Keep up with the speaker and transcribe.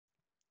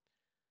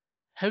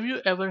Have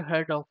you ever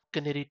heard of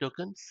Canary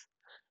Tokens?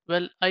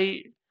 Well,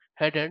 I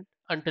hadn't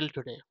until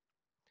today.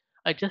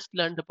 I just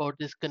learned about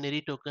these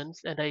Canary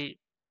Tokens and I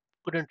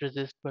couldn't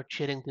resist but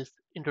sharing this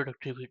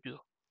introductory video.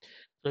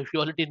 So if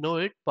you already know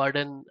it,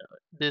 pardon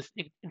this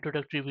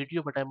introductory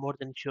video, but I'm more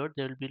than sure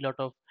there will be a lot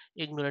of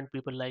ignorant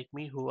people like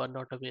me who are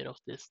not aware of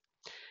this.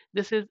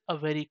 This is a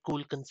very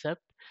cool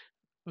concept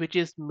which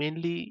is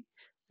mainly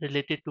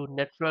related to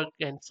network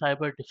and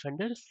cyber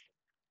defenders.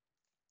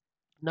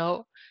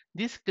 Now,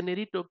 these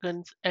canary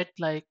tokens act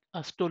like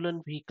a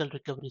stolen vehicle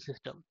recovery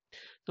system.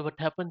 So what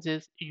happens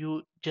is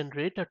you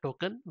generate a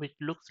token which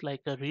looks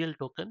like a real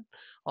token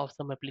of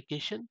some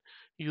application.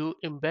 You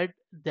embed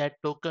that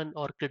token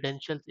or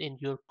credentials in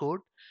your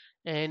code,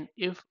 and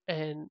if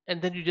and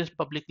then you just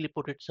publicly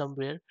put it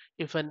somewhere.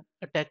 If an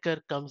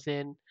attacker comes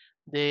in,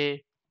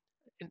 they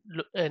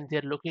and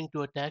they're looking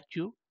to attack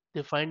you,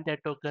 they find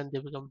that token, they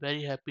become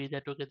very happy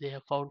that okay, they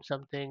have found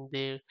something.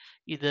 They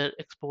either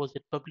expose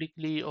it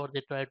publicly or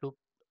they try to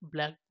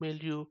blackmail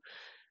you.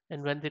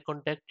 And when they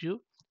contact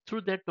you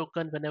through that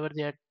token, whenever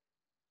they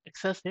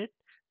access it,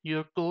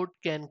 your code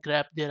can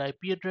grab their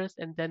IP address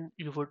and then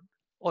you would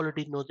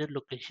already know their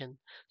location.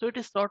 So it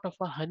is sort of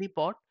a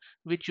honeypot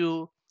which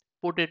you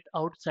put it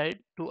outside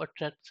to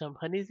attract some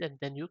honeys and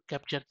then you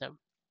capture them.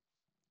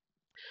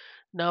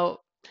 Now,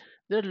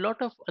 there are a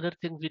lot of other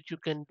things which you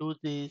can do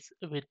this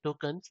with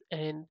tokens,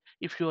 and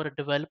if you are a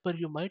developer,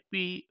 you might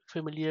be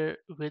familiar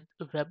with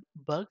web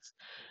bugs,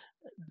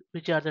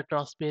 which are the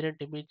transparent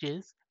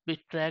images which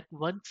track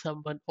once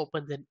someone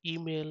opens an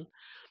email.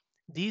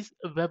 These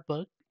web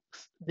bugs,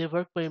 they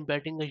work by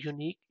embedding a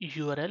unique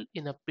URL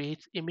in a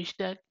page image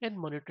tag and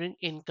monitoring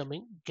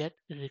incoming GET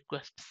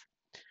requests.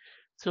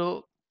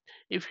 So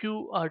if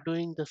you are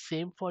doing the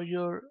same for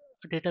your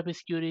database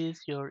queries,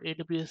 your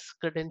AWS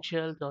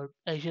credentials or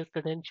Azure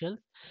credentials,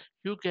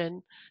 you can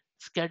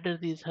scatter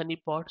these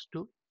honeypots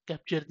to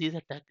capture these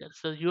attackers.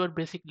 So you are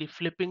basically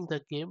flipping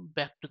the game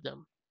back to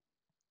them.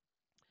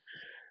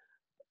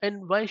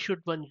 And why should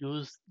one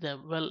use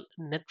them? Well,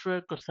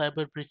 network or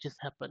cyber breaches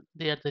happen.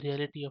 They are the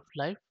reality of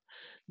life.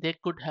 They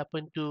could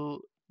happen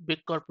to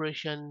big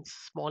corporations,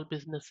 small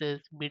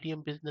businesses,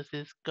 medium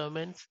businesses,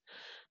 governments.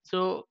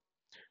 So,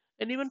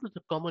 and even to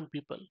the common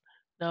people.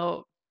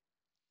 Now,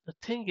 the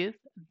thing is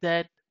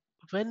that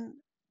when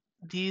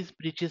these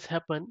breaches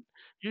happen,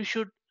 you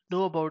should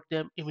know about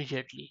them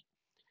immediately.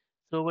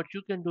 So what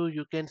you can do,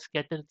 you can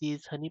scatter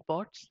these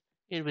honeypots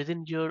in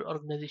within your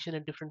organization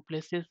at different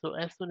places. So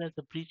as soon as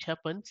the breach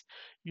happens,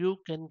 you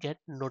can get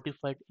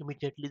notified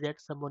immediately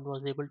that someone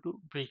was able to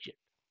breach it.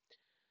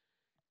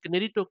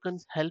 Canary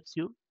tokens helps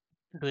you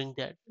doing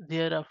that.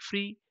 They are a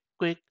free,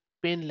 quick,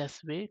 painless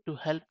way to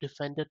help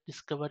defenders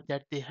discover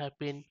that they have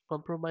been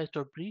compromised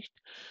or breached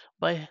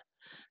by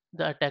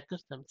the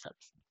attackers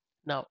themselves.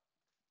 Now,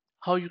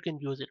 how you can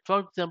use it. For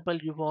example,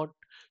 you want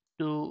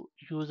to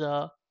use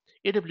a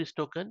AWS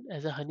token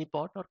as a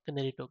honeypot or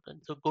canary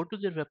token. So go to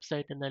their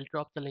website and I'll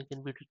drop the link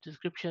in video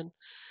description.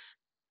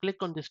 Click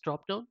on this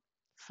drop down,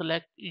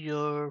 select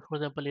your, for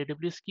example,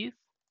 AWS keys,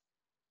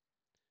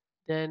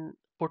 then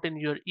put in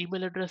your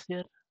email address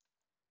here.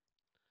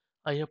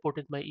 I have put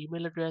in my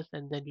email address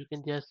and then you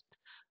can just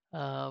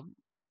um,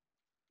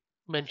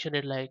 mention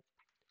it like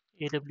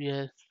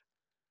AWS,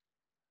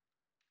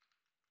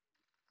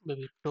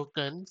 maybe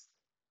tokens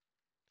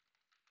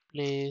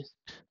placed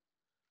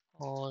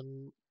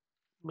on,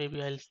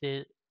 maybe I'll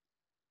say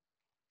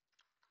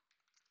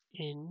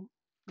in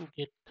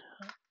GitHub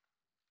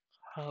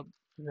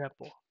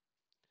repo,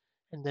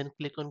 and then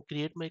click on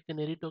create my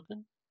canary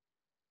token,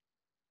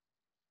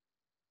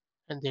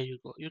 and there you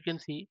go. You can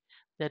see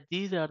that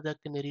these are the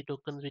canary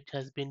tokens which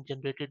has been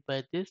generated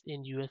by this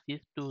in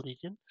USE's 2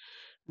 region.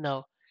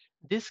 Now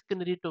this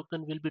canary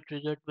token will be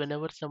triggered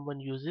whenever someone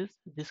uses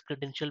this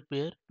credential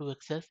pair to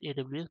access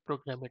AWS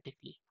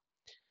programmatically.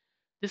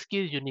 This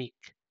key is unique,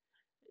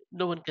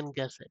 no one can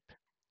guess it,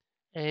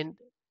 and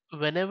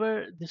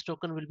whenever this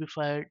token will be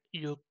fired,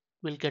 you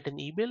will get an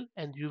email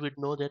and you would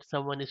know that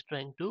someone is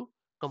trying to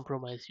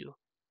compromise you.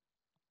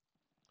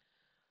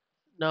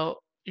 Now,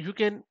 you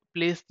can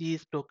place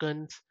these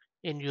tokens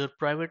in your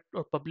private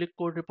or public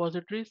code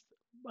repositories.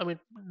 I mean,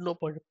 no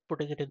point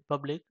putting it in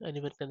public,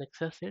 anyone can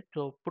access it.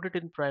 So put it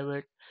in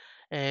private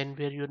and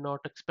where you're not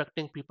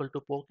expecting people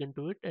to poke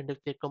into it. And if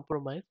they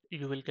compromise,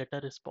 you will get a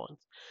response.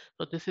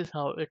 So this is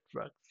how it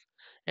works.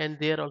 And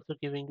they are also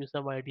giving you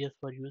some ideas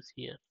for use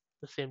here.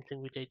 The same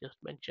thing which I just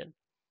mentioned.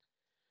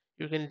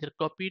 You can either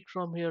copy it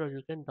from here or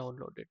you can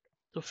download it.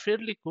 So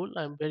fairly cool.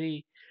 I'm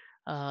very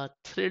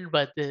thrilled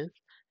by this.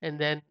 And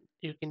then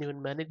you can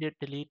even manage it,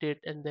 delete it,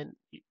 and then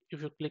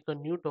if you click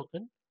on new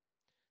token,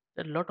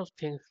 there are a lot of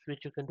things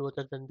which you can do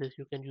other than this.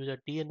 You can use a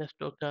DNS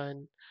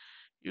token.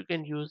 You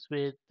can use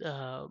with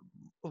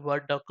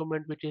Word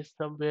document which is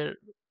somewhere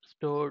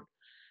stored,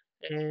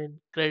 and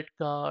credit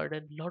card,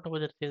 and a lot of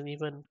other things.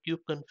 Even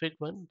cube config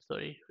one.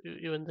 Sorry,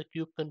 even the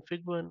cube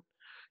config one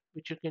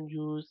which you can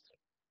use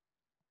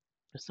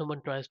if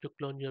someone tries to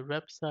clone your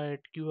website,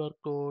 QR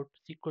code,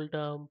 SQL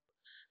dump,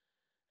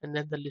 and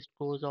then the list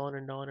goes on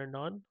and on and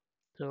on.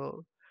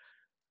 So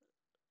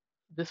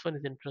this one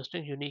is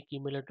interesting. Unique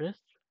email address.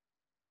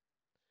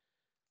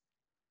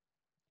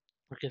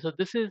 Okay, so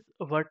this is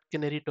what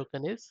Canary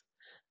token is.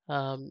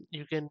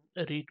 You can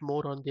read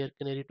more on their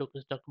Canary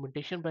tokens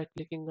documentation by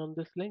clicking on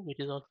this link, which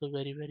is also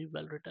very, very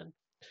well written.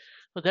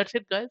 So that's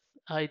it, guys.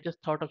 I just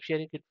thought of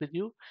sharing it with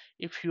you.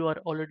 If you are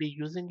already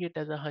using it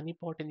as a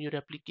honeypot in your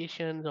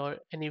applications or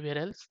anywhere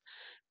else,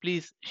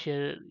 please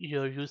share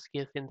your use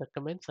case in the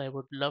comments. I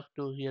would love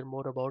to hear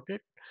more about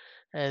it,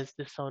 as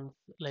this sounds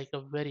like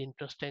a very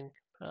interesting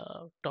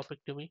topic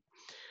to me.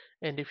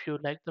 And if you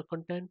like the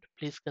content,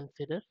 please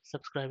consider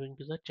subscribing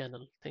to the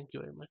channel. Thank you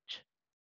very much.